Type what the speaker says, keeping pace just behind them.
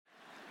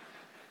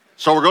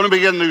So we're going to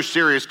begin a new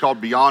series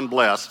called Beyond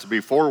Blessed. It'll be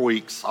 4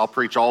 weeks. I'll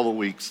preach all the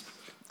weeks.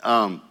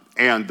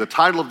 And the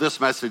title of this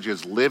message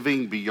is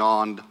Living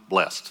Beyond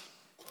Blessed.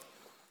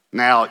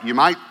 Now, you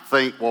might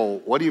think, well,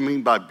 what do you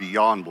mean by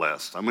beyond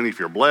blessed? I mean, if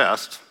you're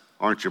blessed,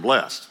 aren't you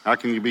blessed? How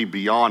can you be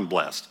beyond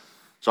blessed?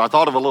 So I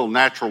thought of a little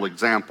natural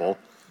example,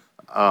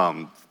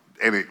 and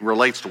it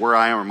relates to where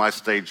I am in my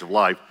stage of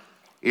life.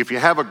 If you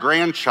have a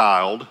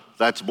grandchild,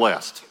 that's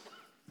blessed.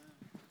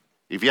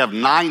 If you have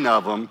 9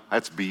 of them,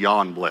 that's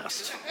beyond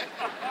blessed.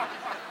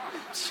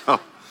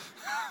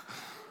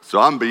 So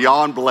I'm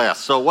beyond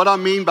blessed. So what I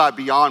mean by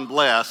beyond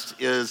blessed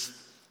is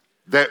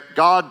that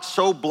God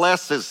so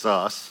blesses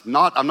us, I'm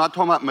not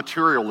talking about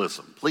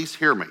materialism, please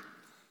hear me,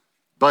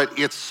 but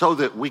it's so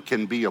that we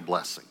can be a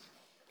blessing.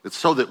 It's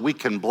so that we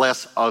can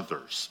bless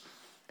others.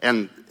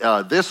 And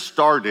this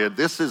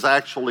is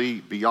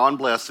actually, Beyond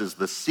Blessed is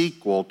the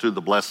sequel to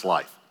The Blessed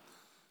Life.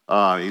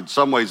 In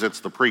some ways,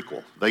 it's the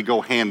prequel. They go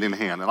hand in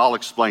hand, and I'll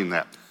explain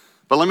that.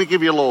 But let me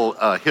give you a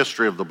little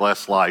history of The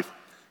Blessed Life.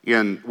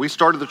 We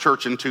started the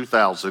church in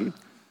 2000.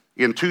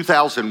 In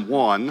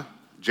 2001,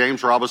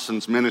 James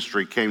Robinson's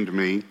ministry came to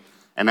me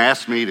and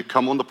asked me to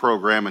come on the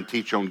program and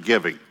teach on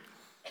giving.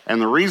 And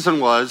the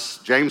reason was,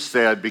 James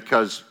said,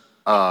 because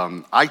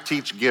I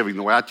teach giving,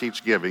 the way I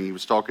teach giving, he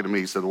was talking to me,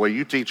 he said, the way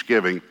you teach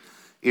giving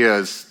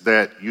is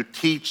that you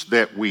teach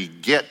that we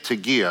get to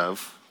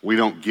give, we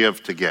don't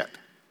give to get.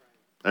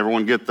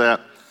 Everyone get that?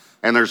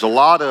 And there's a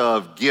lot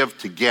of give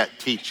to get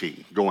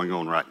teaching going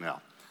on right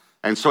now.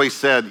 And so he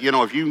said, I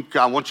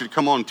want you to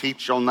come on and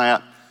teach on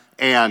that.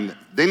 And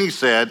then he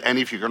said, and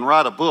if you can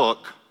write a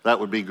book, that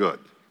would be good.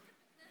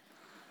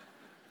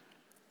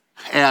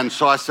 And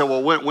so I said,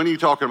 well, when are you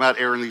talking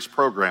about airing these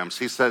programs?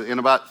 He said, in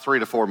about 3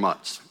 to 4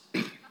 months.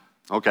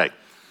 Okay.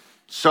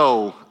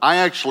 So I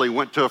actually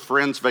went to a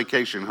friend's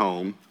vacation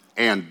home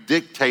and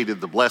dictated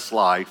The Blessed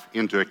Life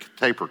into a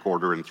tape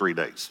recorder in 3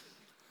 days.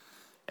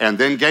 And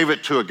then gave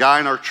it to a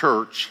guy in our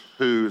church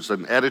who's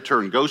an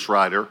editor and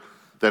ghostwriter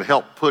that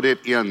helped put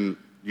it in,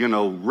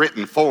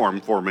 written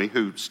form for me,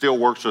 who still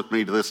works with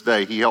me to this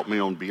day. He helped me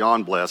on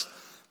Beyond Blessed.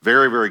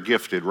 Very, very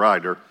gifted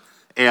writer.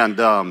 And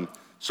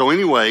so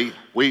anyway,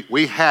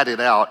 we had it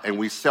out and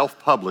we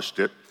self-published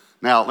it.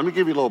 Now, let me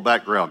give you a little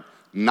background.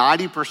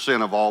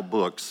 90% of all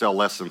books sell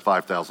less than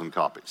 5,000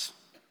 copies.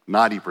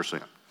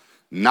 90%.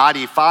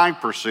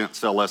 95%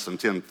 sell less than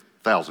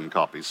 10,000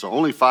 copies. So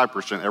only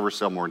 5% ever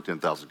sell more than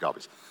 10,000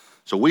 copies.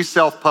 So we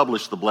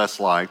self-published The Blessed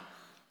Life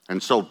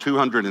and sold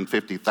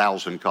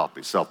 250,000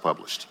 copies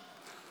self-published.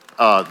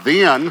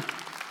 Then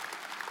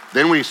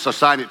we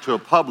assigned it to a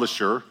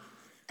publisher,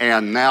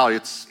 and now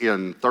it's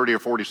in 30 or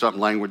 40-something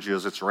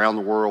languages. It's around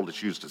the world.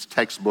 It's used as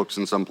textbooks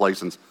in some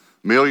places.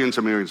 Millions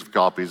and millions of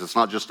copies. It's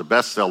not just a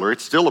bestseller.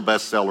 It's still a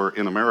bestseller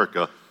in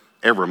America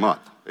every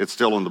month. It's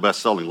still on the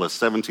best-selling list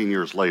 17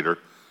 years later,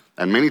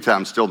 and many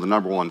times still the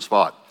number 1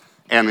 spot.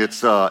 And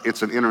it's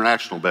an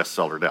international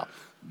bestseller now.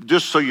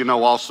 Just so you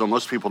know also,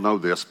 most people know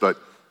this, but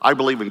I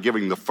believe in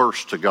giving the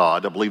first to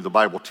God. I believe the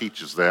Bible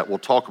teaches that. We'll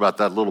talk about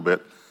that a little bit.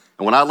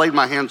 And when I laid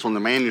my hands on the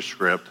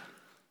manuscript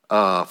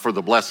for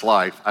The Blessed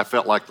Life, I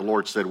felt like the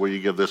Lord said, will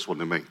you give this one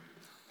to me?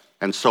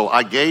 And so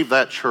I gave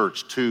that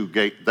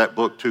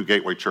book to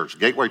Gateway Church.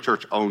 Gateway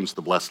Church owns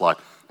The Blessed Life.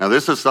 Now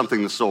this is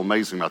something that's so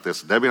amazing about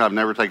this. Debbie and I have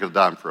never taken a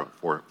dime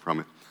from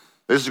it.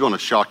 This is going to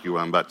shock you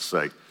what I'm about to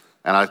say.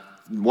 And I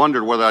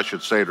wondered whether I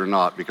should say it or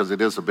not because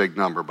it is a big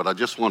number, but I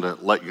just want to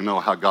let you know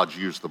how God's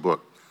used the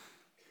book.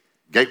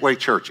 Gateway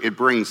Church, it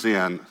brings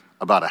in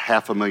about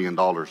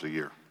 $500,000 a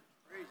year.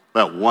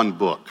 That one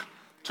book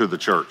to the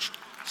church.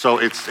 So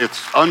it's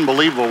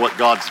unbelievable what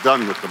God's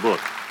done with the book.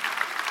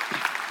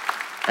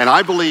 And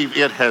I believe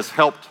it has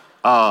helped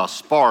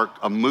spark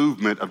a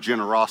movement of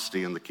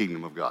generosity in the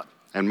kingdom of God.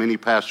 And many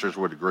pastors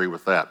would agree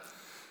with that.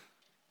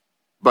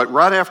 But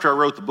right after I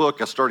wrote the book,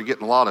 I started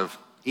getting a lot of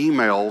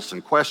emails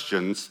and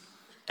questions,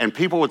 and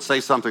people would say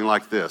something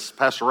like this,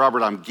 Pastor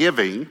Robert, I'm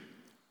giving,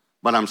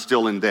 but I'm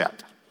still in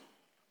debt.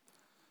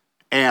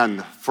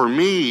 And for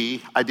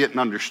me, I didn't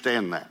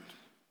understand that.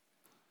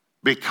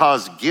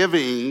 Because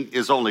giving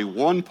is only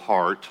one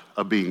part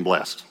of being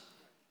blessed.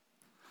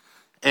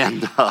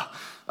 And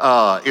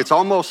it's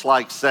almost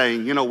like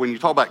saying, when you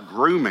talk about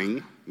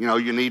grooming,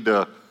 you need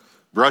to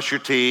brush your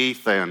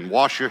teeth and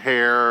wash your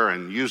hair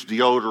and use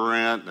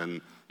deodorant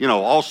and,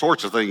 all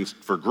sorts of things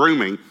for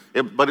grooming.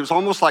 But it was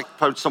almost like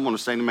someone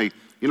was saying to me,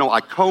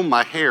 I comb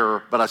my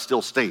hair, but I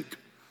still stink.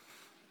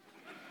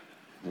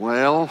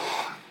 Well,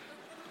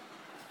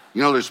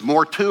 there's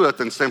more to it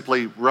than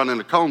simply running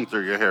a comb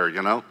through your hair,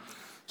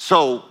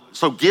 So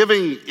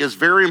giving is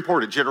very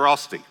important,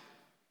 generosity.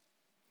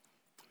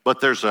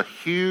 But there's a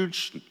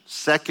huge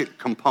second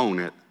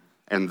component,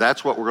 and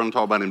that's what we're going to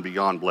talk about in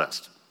Beyond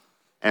Blessed,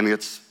 and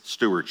it's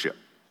stewardship.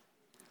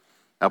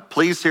 Now,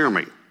 please hear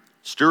me.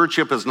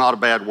 Stewardship is not a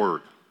bad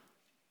word.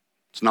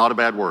 It's not a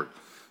bad word.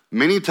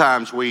 Many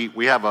times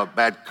we have a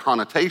bad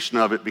connotation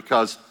of it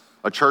because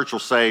a church will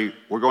say,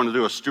 we're going to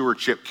do a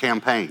stewardship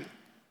campaign.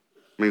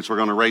 It means we're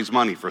going to raise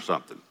money for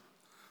something.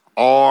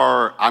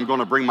 Or I'm going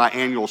to bring my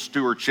annual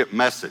stewardship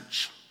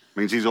message.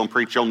 Means he's going to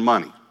preach on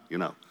money, you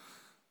know.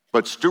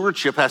 But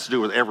stewardship has to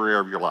do with every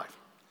area of your life.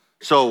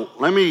 So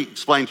let me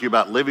explain to you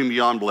about living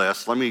beyond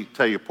blessed. Let me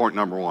tell you point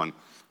number one.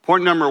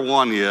 Point number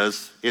one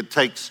is it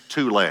takes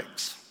two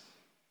legs.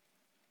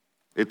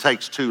 It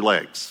takes two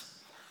legs.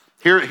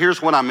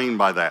 Here's what I mean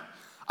by that.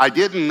 I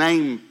didn't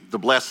name the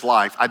blessed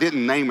life. I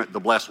didn't name it the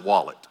blessed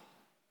wallet.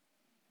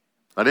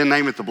 I didn't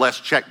name it the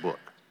blessed checkbook.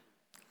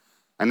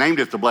 I named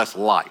it the blessed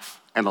life.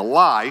 And a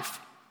life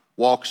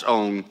walks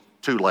on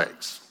two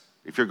legs.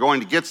 If you're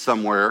going to get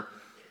somewhere,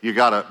 you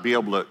got to be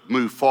able to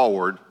move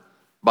forward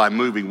by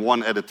moving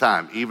one at a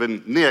time.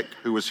 Even Nick,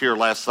 who was here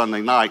last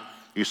Sunday night,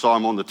 you saw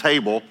him on the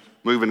table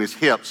moving his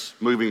hips,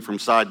 moving from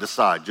side to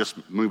side, just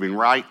moving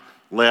right,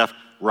 left,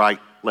 right,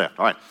 left.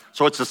 All right,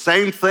 so it's the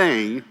same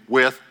thing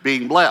with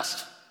being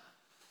blessed.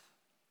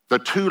 The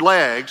two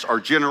legs are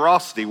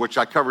generosity, which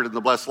I covered in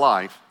the blessed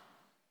life,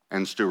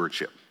 and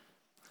stewardship.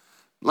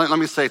 Let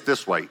me say it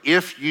this way.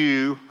 If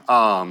you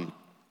are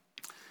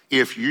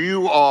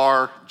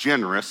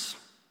generous,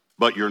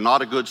 but you're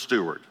not a good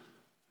steward,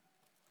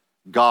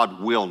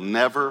 God will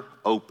never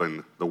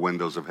open the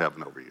windows of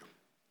heaven over you.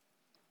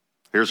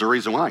 Here's the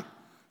reason why.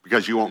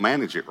 Because you won't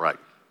manage it right.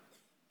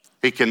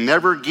 He can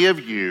never give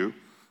you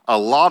a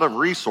lot of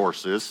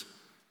resources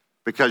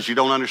because you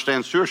don't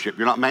understand stewardship.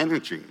 You're not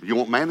managing. You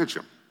won't manage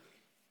them.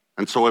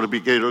 And so it'll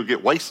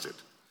get wasted.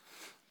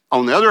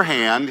 On the other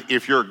hand,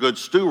 if you're a good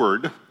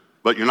steward,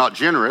 but you're not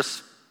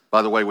generous,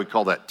 by the way, we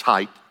call that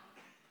tight.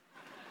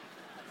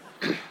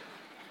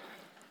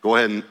 Go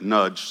ahead and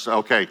nudge.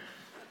 Okay.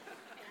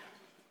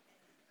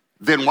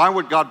 Then why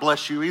would God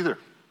bless you either?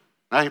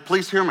 Now,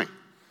 please hear me.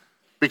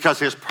 Because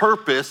his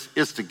purpose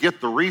is to get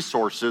the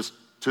resources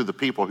to the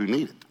people who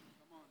need it.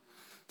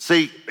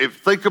 See,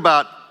 think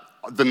about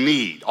the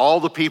need. All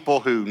the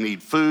people who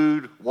need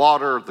food,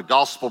 water, the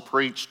gospel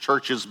preached,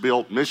 churches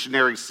built,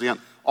 missionaries sent,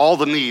 all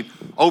the need.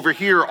 Over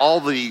here, all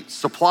the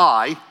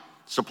supply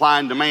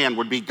and demand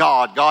would be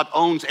God. God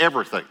owns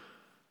everything.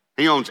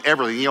 He owns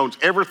everything. He owns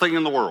everything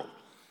in the world.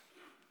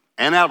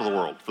 And out of the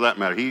world, for that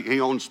matter.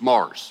 He owns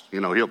Mars. You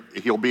know,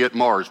 he'll be at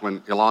Mars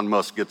when Elon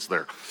Musk gets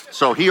there.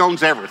 So he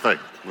owns everything,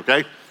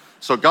 okay?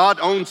 So God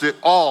owns it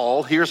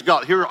all. Here's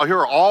God. Here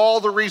are all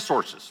the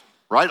resources,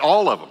 right?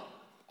 All of them.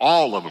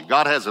 All of them.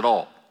 God has it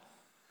all.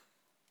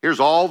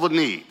 Here's all the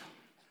need.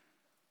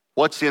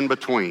 What's in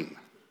between?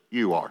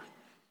 You are.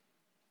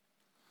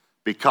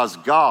 Because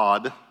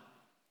God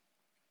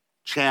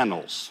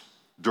channels,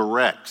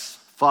 directs,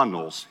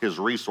 funnels his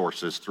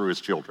resources through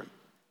his children.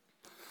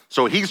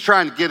 So he's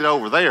trying to get it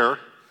over there,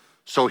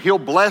 so he'll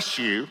bless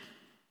you.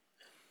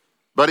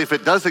 But if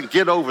it doesn't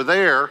get over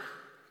there,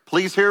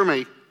 please hear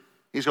me,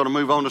 he's going to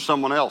move on to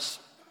someone else.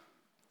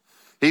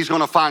 He's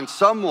going to find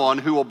someone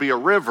who will be a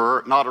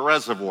river, not a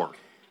reservoir.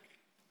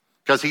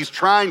 Because he's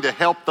trying to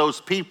help those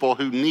people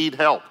who need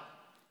help.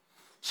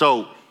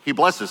 So he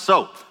blesses.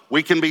 So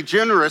we can be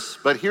generous,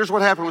 but here's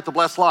what happened with the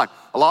blessed life.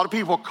 A lot of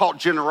people caught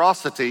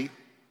generosity,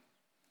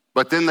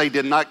 but then they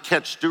did not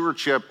catch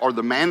stewardship or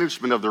the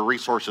management of their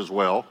resources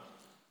well.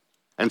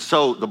 And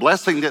so the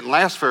blessing didn't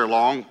last very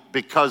long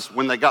because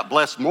when they got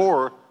blessed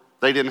more,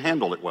 they didn't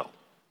handle it well.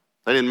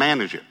 They didn't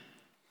manage it.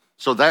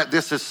 So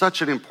this is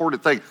such an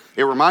important thing.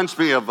 It reminds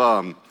me of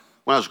when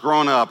I was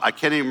growing up, I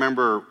can't even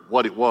remember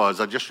what it was.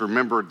 I just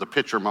remembered the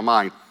picture in my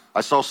mind. I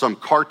saw some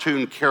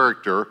cartoon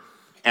character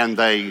and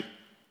they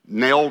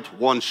nailed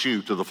one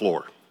shoe to the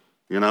floor,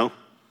 you know?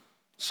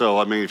 So,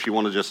 I mean, if you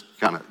want to just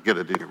kind of get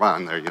it in your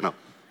mind there, you know.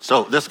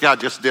 So this guy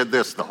just did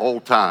this the whole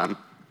time.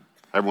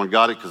 Everyone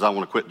got it? Because I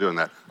want to quit doing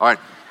that. All right.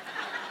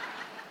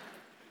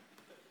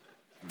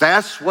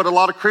 That's what a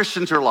lot of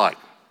Christians are like.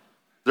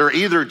 They're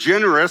either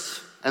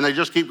generous and they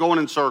just keep going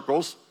in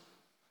circles,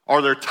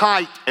 or they're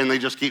tight and they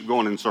just keep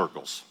going in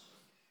circles.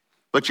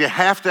 But you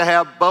have to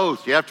have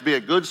both. You have to be a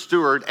good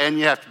steward and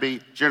you have to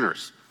be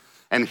generous.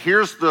 And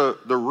here's the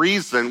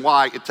reason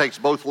why it takes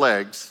both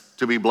legs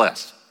to be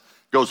blessed.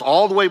 It goes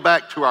all the way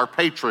back to our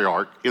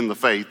patriarch in the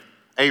faith,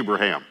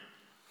 Abraham.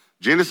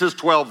 Genesis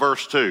 12,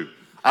 verse 2.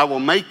 I will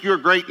make you a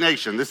great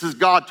nation. This is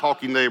God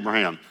talking to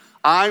Abraham.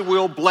 I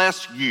will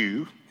bless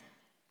you.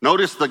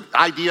 Notice the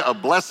idea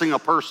of blessing a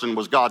person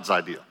was God's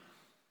idea.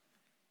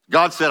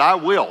 God said, I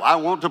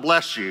want to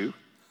bless you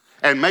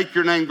and make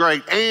your name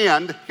great.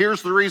 And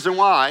here's the reason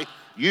why,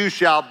 you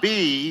shall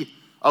be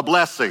a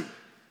blessing.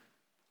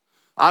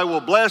 I will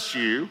bless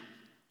you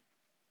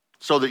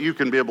so that you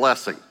can be a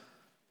blessing.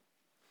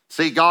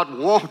 See, God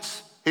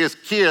wants his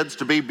kids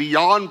to be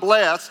beyond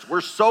blessed.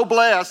 We're so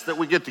blessed that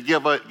we get to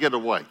give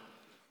away.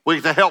 We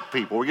get to help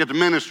people. We get to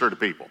minister to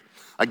people.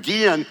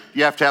 Again,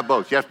 you have to have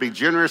both. You have to be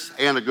generous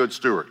and a good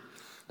steward.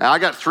 Now, I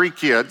got 3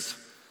 kids,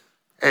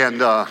 and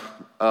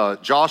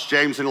Josh,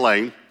 James, and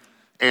Lane.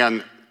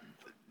 And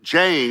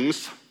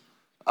James,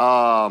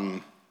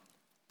 the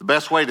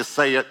best way to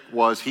say it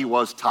was he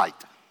was tight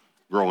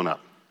growing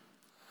up.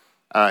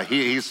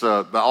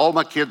 All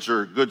my kids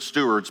are good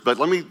stewards, but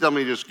let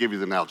me just give you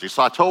the analogy.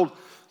 So I told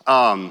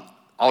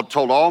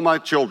all my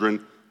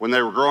children when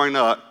they were growing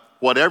up,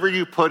 whatever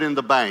you put in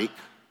the bank,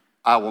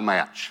 I will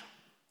match.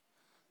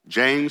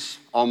 James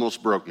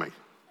almost broke me.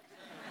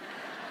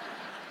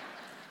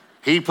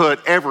 He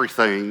put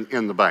everything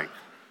in the bank.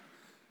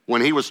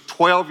 When he was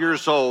 12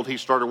 years old, he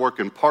started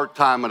working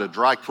part-time at a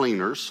dry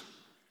cleaner's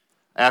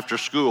after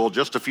school,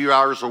 just a few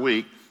hours a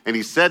week. And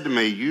he said to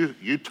me,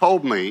 you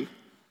told me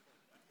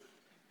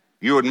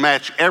you would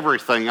match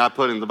everything I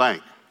put in the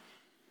bank.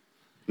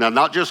 Now,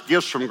 not just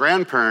gifts from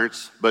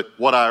grandparents, but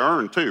what I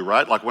earned too,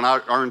 right? Like when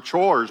I earned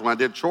chores, when I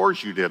did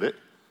chores, you did it.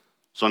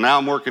 So now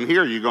I'm working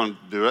here, you're going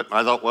to do it.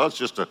 I thought, well, it's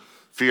just a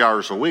few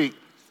hours a week.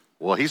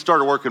 Well, he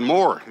started working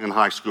more in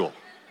high school.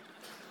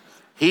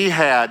 He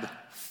had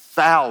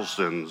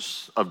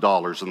thousands of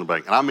dollars in the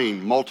bank. And I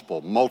mean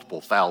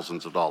multiple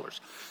thousands of dollars.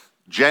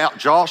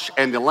 Josh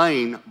and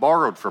Elaine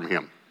borrowed from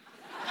him.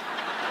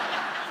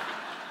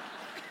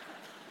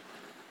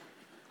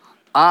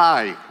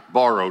 I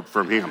borrowed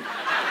from him.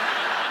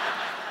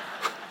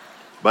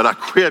 But I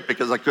quit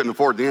because I couldn't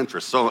afford the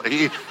interest. So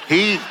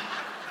he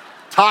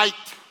tight.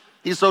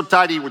 He's so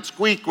tight he would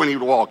squeak when he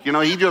would walk. You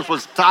know, he just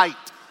was tight.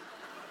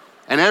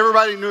 And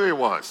everybody knew he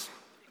was.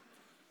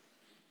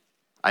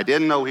 I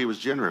didn't know he was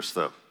generous,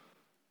 though,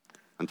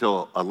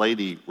 until a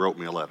lady wrote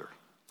me a letter.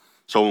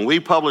 So when we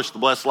published The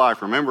Blessed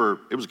Life, remember,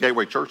 it was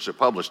Gateway Church that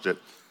published it.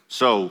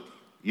 So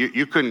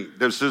you couldn't,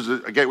 this is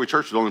a Gateway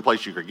Church is the only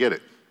place you could get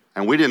it.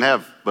 And we didn't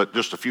have but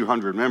just a few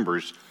hundred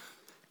members.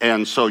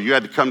 And so you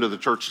had to come to the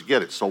church to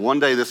get it. So one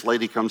day this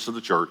lady comes to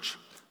the church.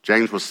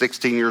 James was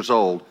 16 years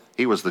old.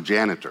 He was the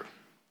janitor.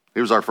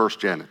 He was our first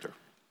janitor.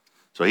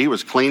 So he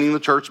was cleaning the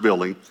church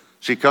building.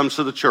 She comes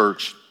to the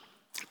church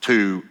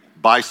to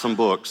buy some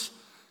books.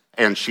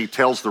 And she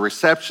tells the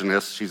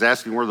receptionist, she's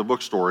asking where the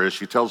bookstore is.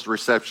 She tells the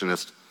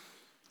receptionist,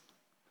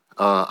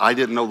 I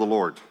didn't know the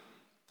Lord.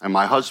 And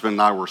my husband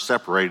and I were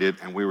separated,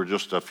 and we were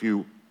just a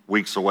few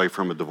weeks away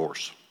from a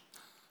divorce.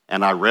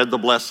 And I read The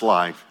Blessed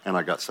Life, and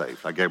I got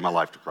saved. I gave my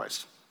life to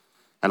Christ.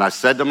 And I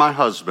said to my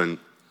husband,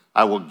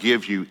 I will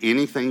give you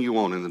anything you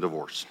want in the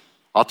divorce.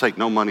 I'll take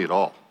no money at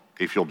all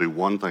if you'll do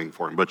one thing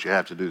for him. But you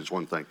have to do this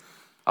one thing.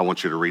 I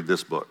want you to read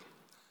this book.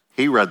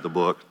 He read the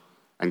book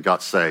and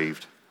got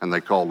saved, and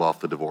they called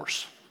off the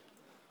divorce.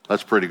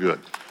 That's pretty good.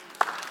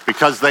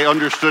 Because they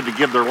understood to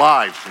give their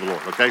lives to the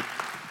Lord, okay?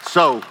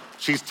 So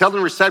she's telling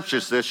the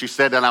receptionist this. She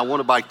said, and I want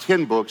to buy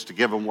 10 books to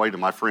give them away to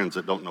my friends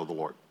that don't know the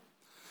Lord.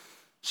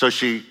 So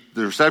the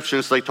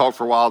receptionist, they talk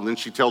for a while, and then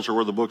she tells her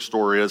where the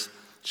bookstore is.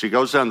 She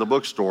goes down to the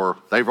bookstore.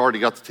 They've already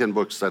got the 10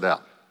 books set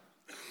out.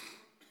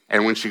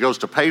 And when she goes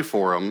to pay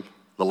for them,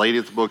 the lady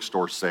at the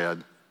bookstore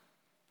said,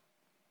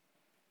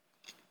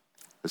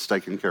 it's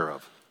taken care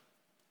of.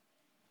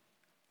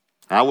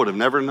 I would have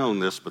never known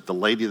this, but the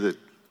lady that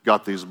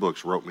got these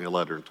books wrote me a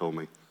letter and told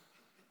me.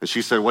 And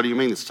she said, what do you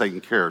mean it's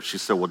taken care of? She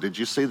said, well, did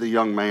you see the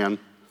young man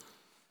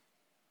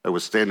that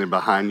was standing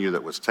behind you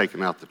that was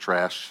taking out the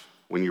trash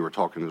when you were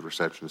talking to the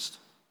receptionist?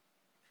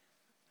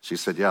 She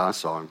said, yeah, I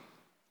saw him.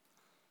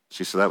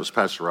 She said, that was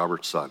Pastor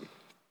Robert's son.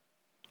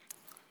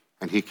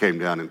 And he came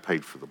down and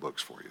paid for the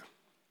books for you.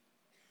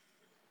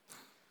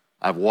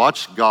 I've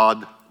watched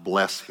God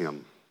bless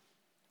him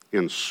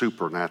in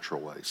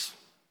supernatural ways.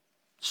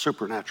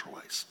 Supernatural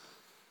ways.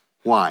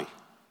 Why?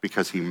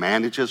 Because he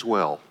manages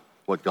well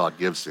what God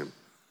gives him.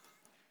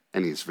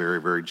 And he's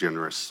very, very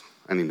generous.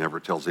 And he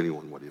never tells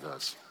anyone what he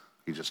does.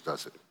 He just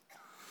does it.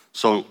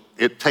 So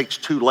it takes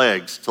two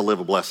legs to live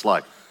a blessed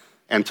life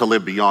and to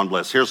live beyond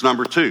blessed. Here's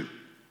number 2.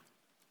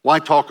 Why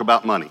talk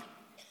about money?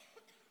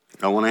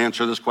 I want to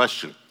answer this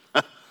question.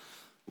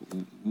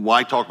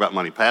 Why talk about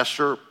money?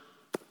 Pastor,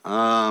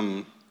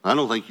 I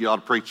don't think you ought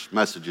to preach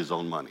messages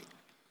on money.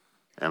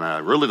 And I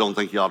really don't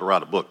think you ought to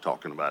write a book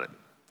talking about it.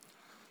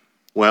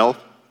 Well,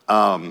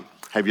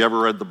 have you ever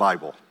read the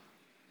Bible?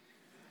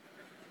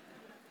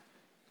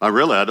 I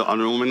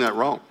don't mean that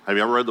wrong. Have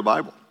you ever read the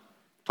Bible?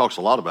 It talks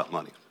a lot about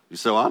money. You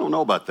say, well, I don't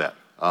know about that.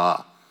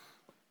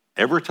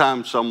 Every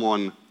time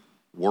someone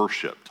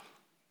worshiped,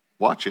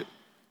 watch it,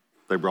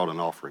 they brought an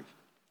offering.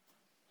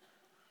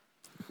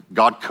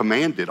 God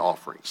commanded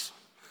offerings.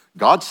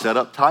 God set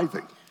up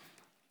tithing.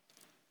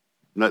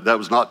 That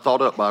was not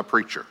thought up by a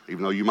preacher,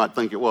 even though you might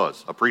think it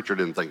was. A preacher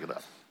didn't think it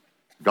up.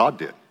 God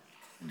did.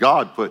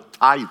 God put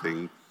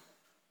tithing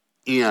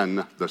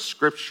in the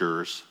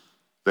scriptures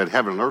that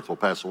heaven and earth will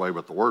pass away,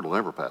 but the word will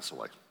never pass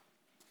away.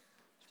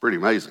 It's pretty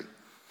amazing.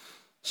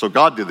 So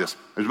God did this.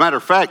 As a matter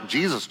of fact,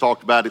 Jesus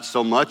talked about it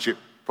so much, it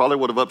probably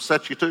would have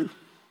upset you too.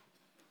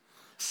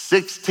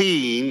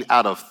 16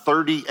 out of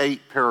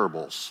 38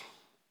 parables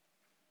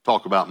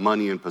talk about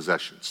money and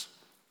possessions.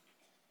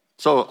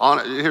 So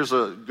here's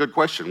a good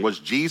question. Was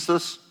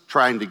Jesus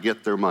trying to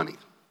get their money?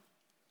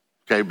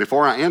 Okay,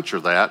 before I answer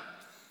that,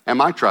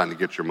 am I trying to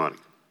get your money?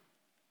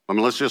 I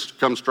mean, let's just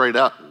come straight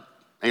out and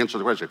answer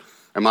the question.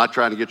 Am I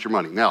trying to get your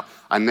money? Now,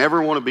 I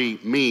never want to be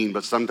mean,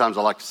 but sometimes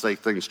I like to say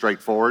things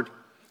straightforward.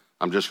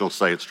 I'm just going to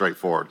say it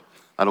straightforward.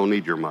 I don't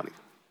need your money.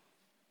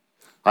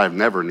 I have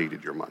never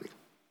needed your money.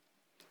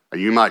 And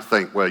you might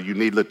think, well, you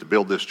needed it to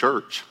build this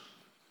church.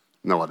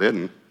 No, I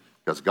didn't,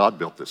 because God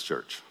built this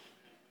church.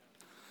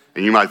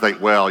 And you might think,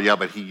 well, yeah,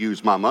 but he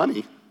used my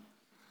money.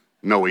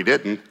 No, he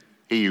didn't.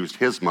 He used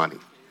his money.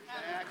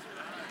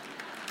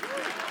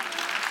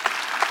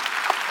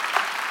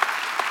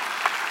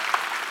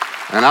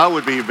 And I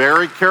would be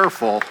very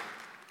careful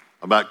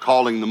about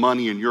calling the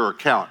money in your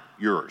account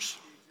yours,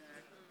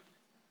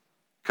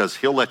 because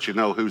he'll let you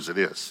know whose it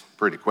is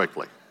pretty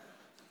quickly.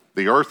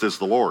 The earth is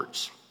the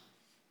Lord's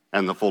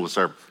and the fullness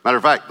thereof. Matter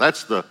of fact,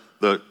 that's the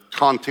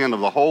content of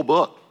the whole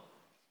book,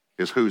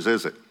 is whose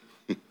is it?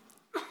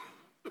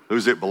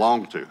 Who's it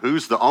belong to?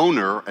 Who's the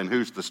owner and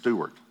who's the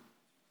steward?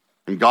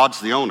 And God's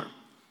the owner.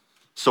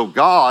 So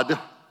God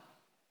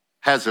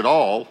has it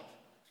all,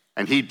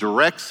 and he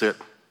directs it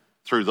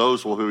through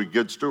those who are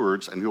good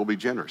stewards, and who will be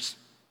generous,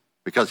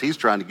 because he's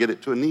trying to get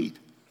it to a need.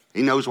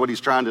 He knows what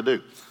he's trying to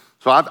do.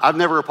 So I've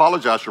never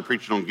apologized for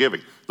preaching on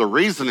giving. The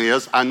reason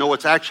is I know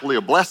it's actually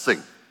a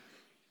blessing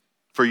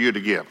for you to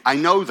give. I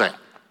know that.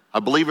 I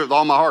believe it with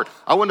all my heart.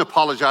 I wouldn't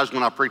apologize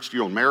when I preach to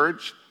you on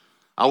marriage.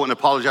 I wouldn't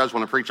apologize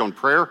when I preach on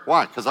prayer.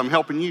 Why? Because I'm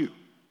helping you.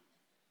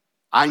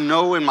 I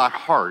know in my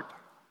heart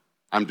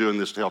I'm doing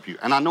this to help you,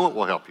 and I know it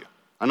will help you.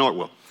 I know it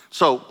will.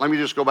 So let me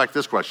just go back to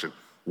this question.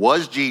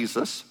 Was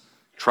Jesus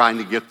trying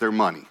to get their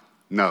money?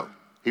 No.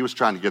 He was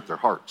trying to get their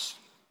hearts.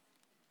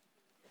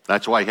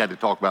 That's why he had to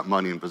talk about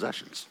money and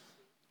possessions.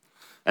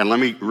 And let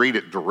me read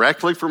it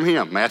directly from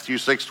him, Matthew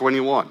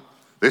 6:21.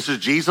 This is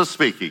Jesus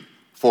speaking.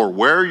 For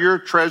where your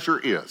treasure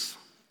is,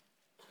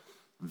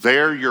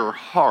 there your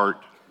heart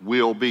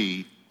will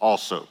be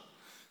also.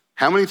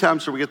 How many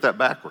times do we get that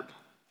backward?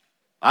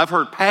 I've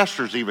heard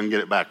pastors even get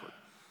it backward.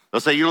 They'll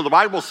say, the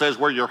Bible says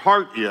where your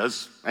heart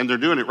is, and they're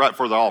doing it right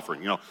for the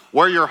offering.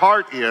 Where your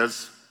heart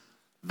is,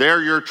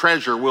 there your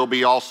treasure will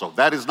be also.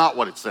 That is not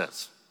what it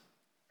says.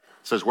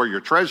 It says where your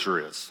treasure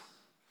is,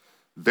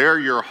 there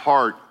your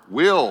heart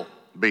will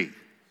be. In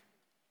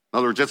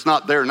other words, it's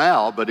not there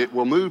now, but it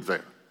will move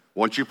there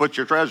once you put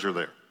your treasure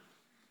there.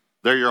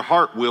 There your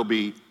heart will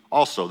be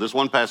also. This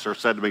one pastor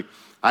said to me,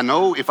 I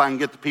know if I can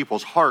get the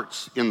people's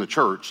hearts in the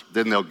church,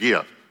 then they'll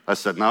give. I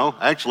said, no,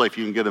 actually, if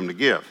you can get them to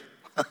give,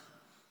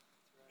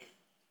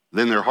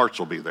 then their hearts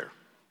will be there.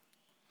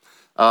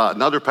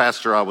 Another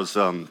pastor,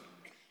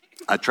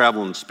 I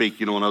travel and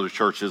speak, in other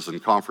churches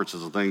and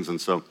conferences and things. And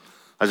so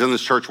I was in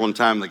this church one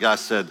time. The guy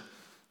said,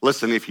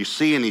 listen, if you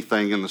see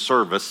anything in the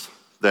service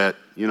that,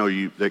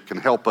 that can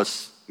help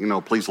us,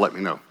 please let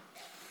me know.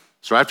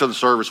 So after the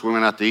service, we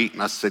went out to eat,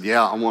 and I said,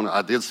 yeah,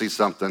 I did see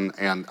something,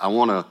 and I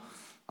want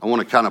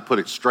to kind of put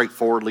it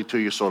straightforwardly to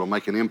you so it'll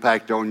make an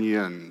impact on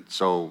you. And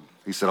so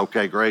he said,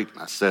 okay, great.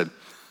 And I said,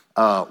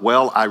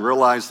 well, I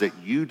realize that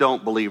you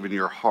don't believe in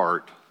your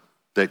heart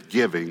that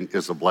giving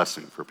is a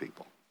blessing for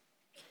people.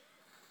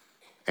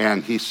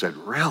 And he said,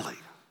 really?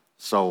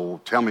 So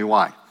tell me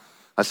why.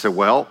 I said,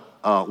 well,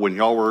 when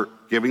y'all were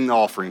giving the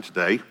offering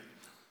today,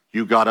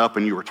 you got up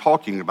and you were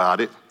talking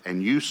about it,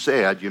 and you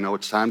said,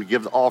 it's time to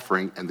give the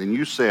offering, and then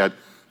you said,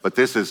 but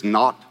this is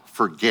not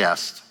for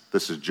guests,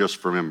 this is just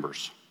for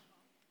members.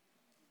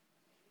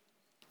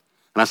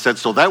 And I said,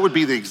 so that would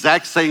be the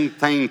exact same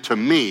thing to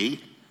me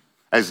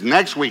as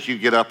next week you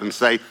get up and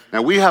say,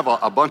 now we have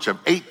a bunch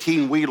of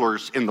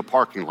 18-wheelers in the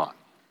parking lot,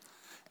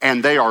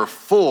 and they are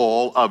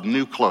full of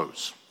new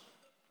clothes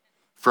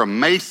from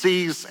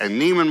Macy's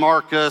and Neiman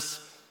Marcus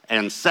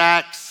and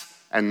Saks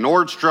and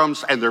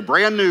Nordstrom's, and they're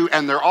brand new,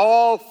 and they're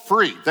all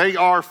free. They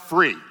are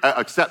free,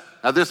 except,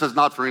 now this is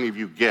not for any of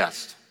you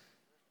guests.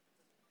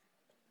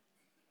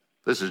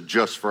 This is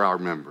just for our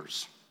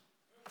members.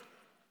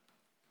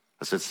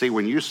 I said, see,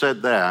 when you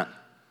said that,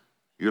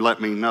 you let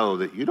me know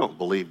that you don't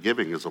believe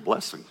giving is a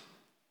blessing.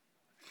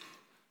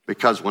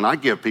 Because when I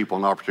give people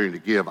an opportunity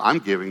to give, I'm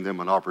giving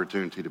them an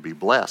opportunity to be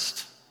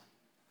blessed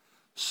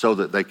so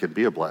that they can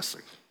be a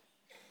blessing.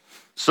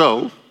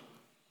 So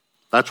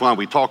that's why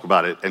we talk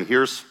about it. And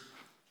here's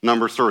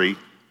number 3,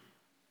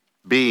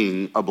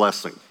 being a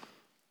blessing.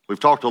 We've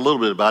talked a little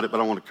bit about it,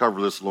 but I want to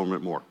cover this a little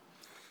bit more.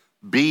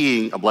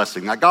 Being a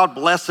blessing. Now, God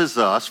blesses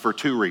us for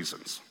 2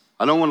 reasons.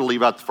 I don't want to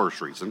leave out the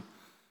first reason.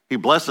 He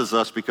blesses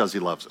us because he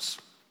loves us.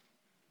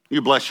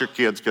 You bless your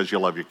kids because you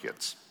love your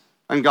kids.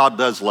 And God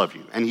does love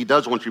you, and he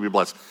does want you to be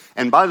blessed.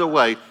 And by the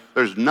way,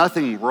 there's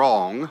nothing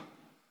wrong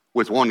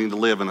with wanting to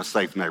live in a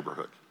safe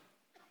neighborhood.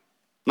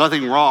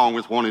 Nothing wrong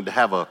with wanting to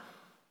have a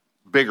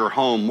bigger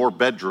home, more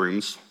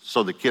bedrooms,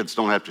 so the kids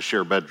don't have to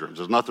share bedrooms.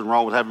 There's nothing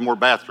wrong with having more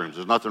bathrooms.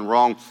 There's nothing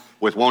wrong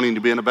with wanting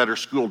to be in a better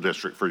school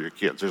district for your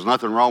kids. There's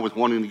nothing wrong with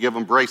wanting to give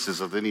them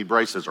braces if they need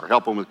braces, or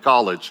help them with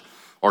college,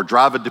 or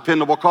drive a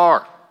dependable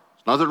car.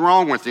 There's nothing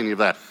wrong with any of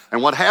that.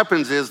 And what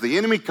happens is the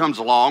enemy comes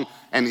along,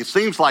 and it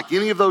seems like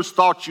any of those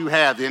thoughts you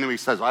have, the enemy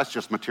says, well, that's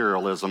just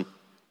materialism.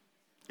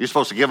 You're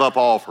supposed to give up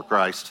all for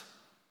Christ.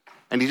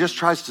 And he just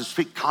tries to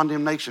speak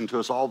condemnation to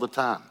us all the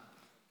time.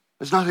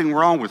 There's nothing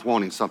wrong with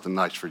wanting something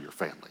nice for your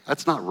family.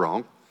 That's not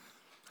wrong.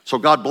 So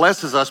God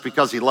blesses us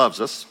because he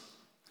loves us,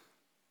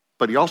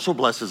 but he also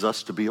blesses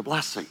us to be a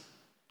blessing.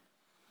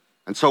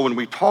 And so when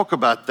we talk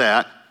about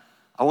that,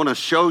 I want to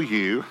show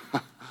you,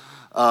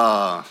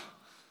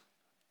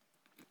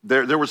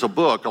 there was a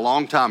book a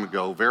long time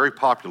ago, very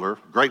popular,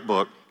 great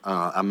book.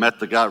 I met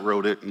the guy who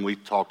wrote it, and we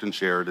talked and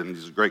shared, and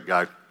he's a great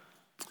guy.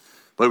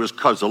 But it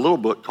was a little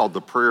book called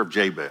The Prayer of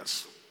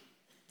Jabez.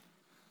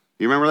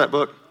 You remember that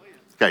book?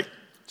 Okay.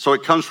 So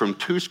it comes from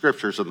 2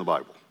 scriptures in the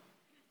Bible.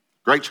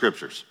 Great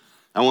scriptures.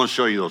 I want to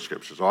show you those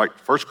scriptures, all right?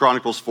 1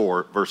 Chronicles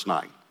 4, verse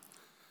 9.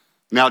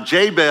 Now,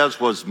 Jabez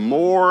was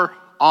more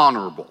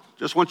honorable.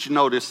 Just want you to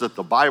notice that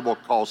the Bible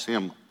calls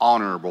him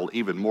honorable,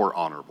 even more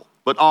honorable,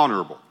 but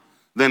honorable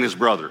than his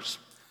brothers.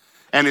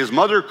 And his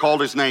mother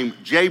called his name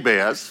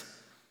Jabez,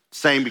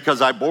 saying,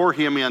 because I bore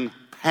him in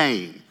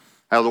pain.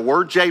 Now, the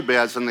word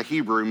Jabez in the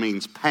Hebrew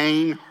means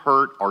pain,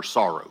 hurt, or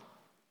sorrow.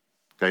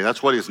 Okay,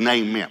 that's what his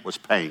name meant, was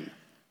pain.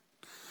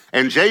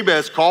 And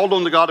Jabez called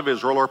on the God of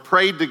Israel, or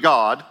prayed to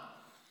God,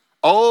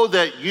 oh,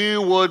 that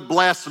you would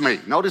bless me.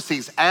 Notice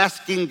he's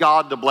asking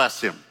God to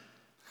bless him.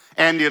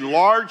 And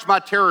enlarge my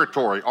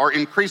territory, or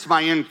increase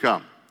my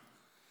income.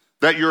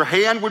 That your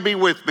hand would be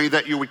with me,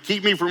 that you would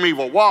keep me from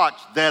evil. Watch,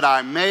 that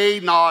I may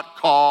not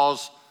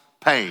cause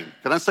pain.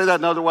 Can I say that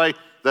another way?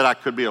 That I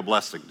could be a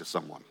blessing to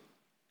someone.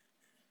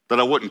 That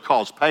I wouldn't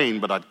cause pain,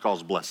 but I'd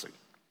cause blessing.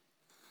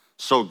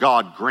 So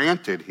God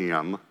granted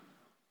him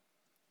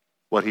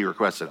what he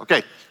requested.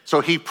 Okay,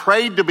 so he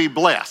prayed to be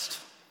blessed.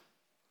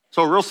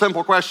 So a real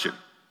simple question.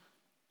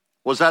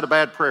 Was that a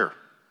bad prayer?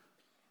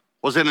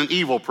 Was it an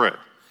evil prayer?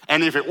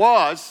 And if it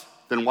was,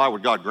 then why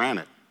would God grant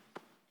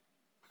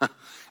it?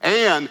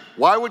 And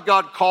why would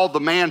God call the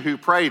man who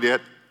prayed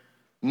it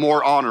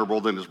more honorable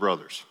than his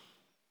brothers?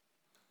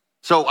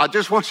 So I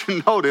just want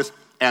you to notice,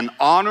 an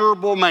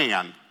honorable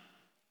man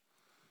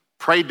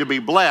prayed to be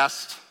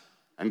blessed,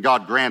 and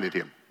God granted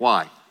him.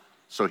 Why?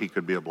 So he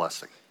could be a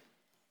blessing.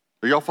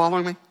 Are y'all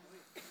following me?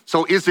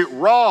 So is it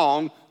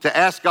wrong to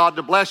ask God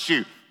to bless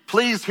you?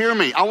 Please hear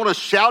me. I want to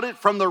shout it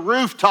from the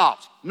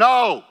rooftops.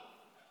 No.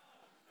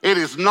 It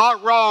is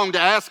not wrong to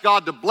ask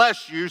God to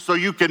bless you so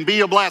you can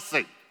be a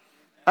blessing.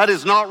 That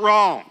is not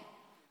wrong.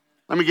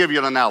 Let me give you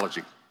an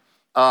analogy.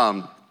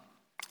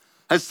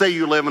 Let's say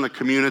you live in a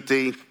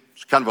community,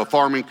 it's kind of a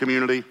farming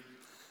community,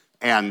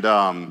 and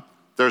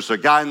there's a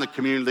guy in the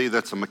community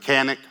that's a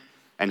mechanic,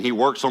 and he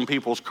works on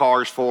people's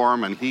cars for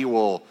them, and he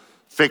will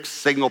fix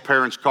single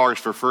parents' cars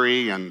for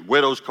free and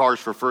widows' cars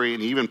for free,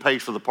 and he even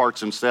pays for the parts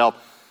himself.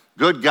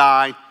 Good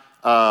guy.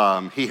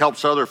 He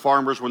helps other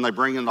farmers when they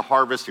bring in the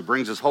harvest. He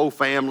brings his whole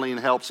family and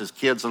helps his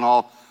kids and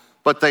all.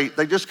 But they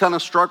just kind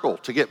of struggle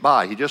to get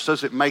by. He just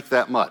doesn't make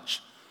that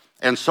much.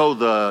 And so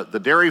the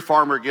dairy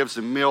farmer gives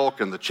him milk,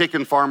 and the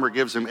chicken farmer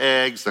gives him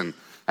eggs. And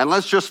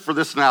let's just, for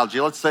this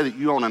analogy, let's say that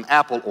you own an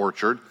apple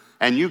orchard,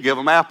 and you give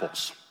them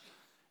apples.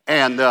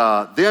 And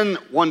then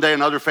one day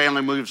another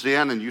family moves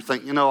in, and you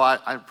think,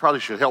 I probably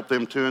should help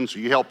them too. And so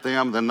you help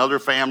them. Then another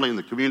family, and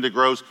the community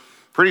grows.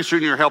 Pretty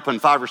soon you're helping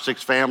 5 or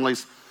 6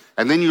 families.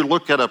 And then you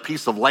look at a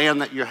piece of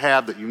land that you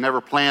have that you never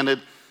planted,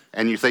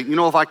 and you think,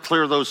 if I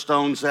clear those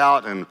stones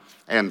out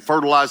and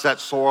fertilize that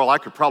soil, I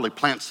could probably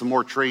plant some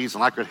more trees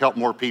and I could help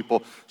more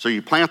people. So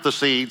you plant the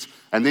seeds,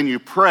 and then you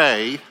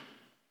pray,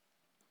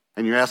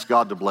 and you ask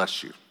God to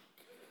bless you.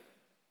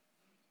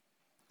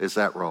 Is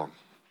that wrong?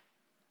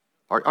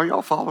 Are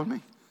y'all following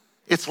me?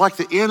 It's like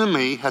the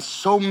enemy has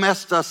so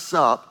messed us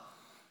up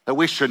that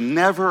we should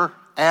never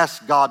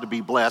ask God to be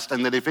blessed,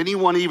 and that if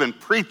anyone even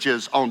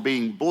preaches on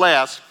being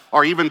blessed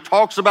or even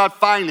talks about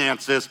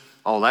finances,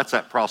 that's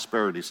that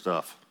prosperity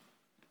stuff.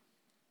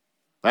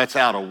 That's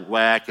out of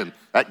whack, and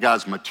that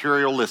guy's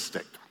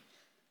materialistic.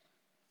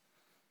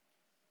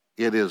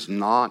 It is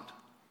not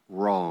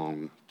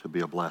wrong to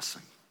be a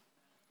blessing.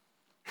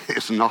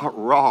 It's not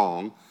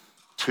wrong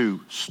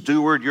to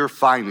steward your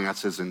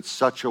finances in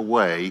such a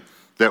way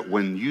that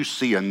when you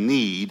see a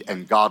need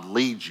and God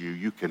leads you,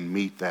 you can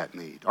meet that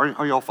need.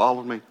 Are y'all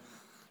following me?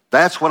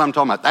 That's what I'm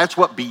talking about. That's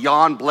what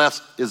Beyond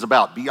Blessed is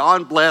about.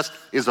 Beyond Blessed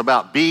is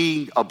about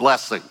being a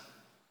blessing.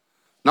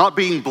 Not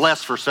being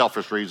blessed for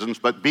selfish reasons,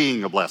 but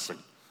being a blessing.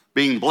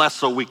 Being blessed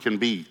so we can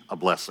be a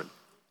blessing.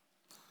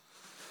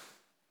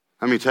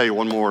 Let me tell you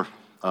one more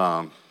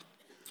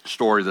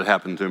story that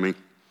happened to me.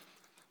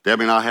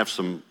 Debbie and I have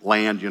some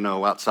land,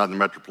 outside the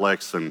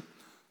Metroplex, and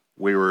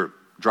we were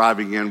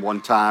driving in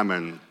one time,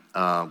 and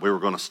we were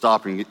going to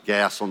stop and get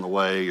gas on the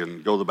way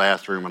and go to the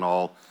bathroom and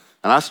all.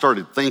 And I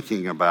started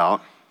thinking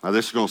about, now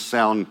this is going to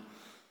sound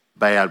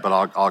bad, but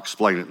I'll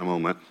explain it in a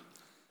moment.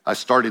 I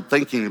started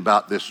thinking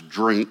about this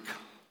drink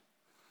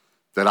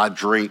that I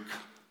drink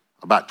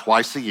about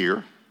twice a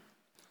year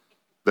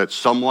that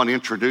someone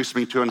introduced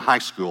me to in high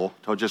school.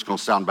 So it's just going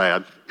to sound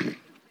bad.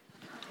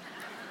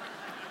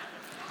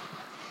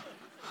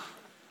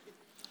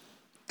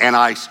 And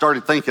I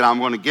started thinking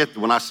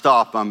when I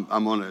stop, I'm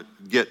going to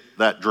get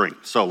that drink.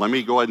 So let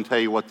me go ahead and tell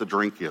you what the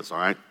drink is, all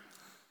right?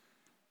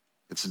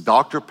 It's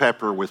Dr.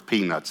 Pepper with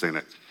peanuts in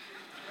it.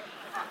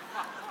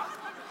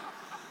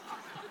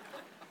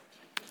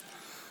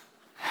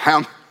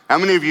 How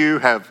many of you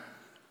have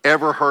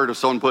ever heard of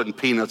someone putting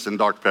peanuts in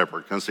Dr.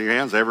 Pepper? Can I see your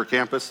hands? Every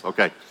campus?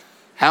 Okay.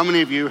 How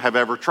many of you have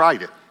ever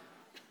tried it?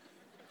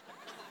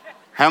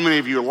 How many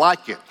of you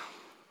like it?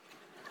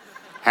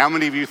 How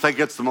many of you think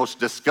it's the most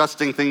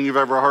disgusting thing you've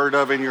ever heard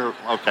of in your...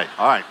 Okay,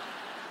 all right.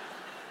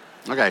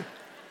 Okay.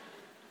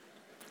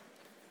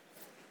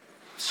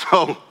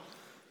 So,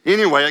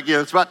 anyway,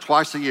 again, it's about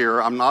twice a year.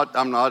 I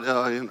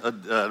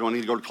don't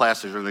need to go to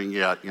classes or anything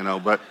yet,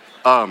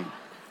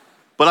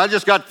 but But I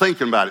just got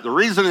thinking about it. The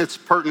reason it's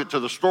pertinent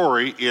to the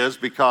story is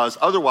because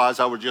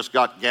otherwise I would just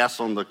got gas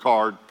on the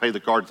card, pay the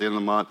card at the end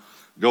of the month,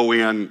 go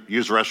in,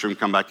 use the restroom,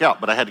 come back out.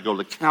 But I had to go to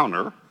the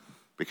counter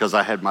because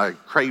I had my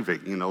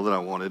craving, that I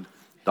wanted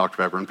Dr.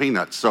 Pepper and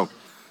peanuts. So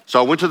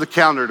I went to the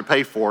counter to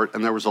pay for it,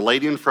 and there was a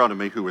lady in front of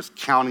me who was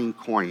counting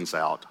coins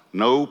out.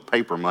 No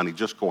paper money,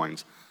 just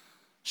coins.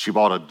 She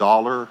bought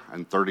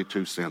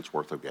 $1.32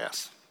 worth of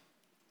gas.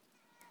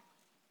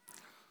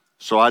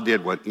 So I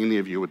did what any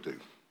of you would do.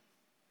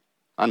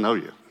 I know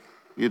you.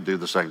 You'd do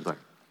the same thing.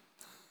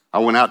 I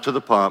went out to the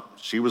pump.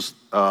 She was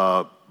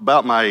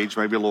about my age,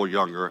 maybe a little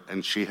younger,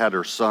 and she had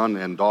her son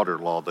and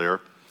daughter-in-law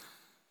there,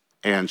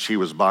 and she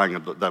was buying,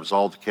 that was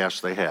all the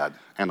cash they had.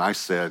 And I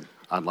said,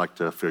 I'd like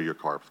to fill your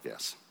car with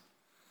gas.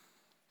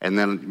 And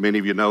then many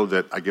of you know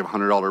that I give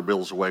 $100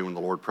 bills away when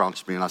the Lord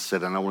prompts me, and I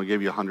said, and I want to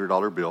give you a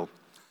 $100 bill.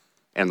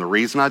 And the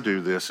reason I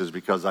do this is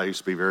because I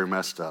used to be very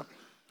messed up.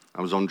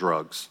 I was on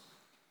drugs.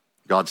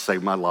 God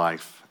saved my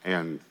life,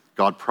 and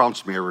God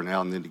prompts me every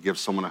now and then to give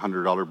someone a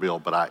 $100 bill,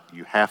 but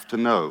you have to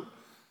know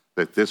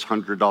that this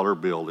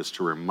 $100 bill is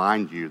to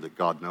remind you that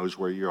God knows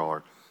where you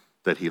are,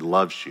 that he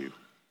loves you,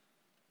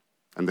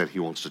 and that he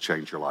wants to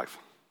change your life.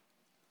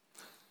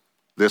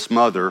 This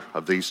mother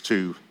of these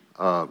two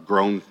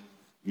grown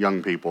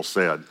young people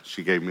said,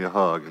 she gave me a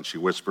hug and she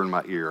whispered in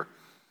my ear,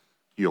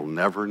 you'll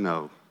never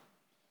know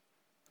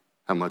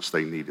how much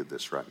they needed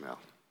this right now.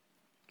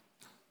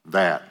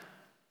 That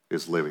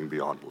is living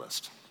beyond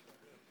blessed.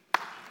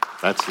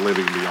 That's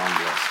living beyond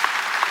blessed.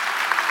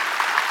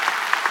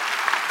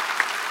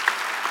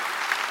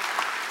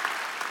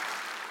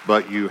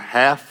 But you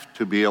have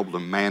to be able to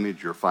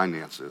manage your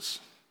finances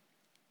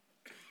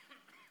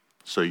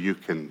so you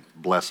can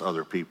bless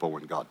other people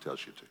when God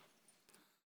tells you to.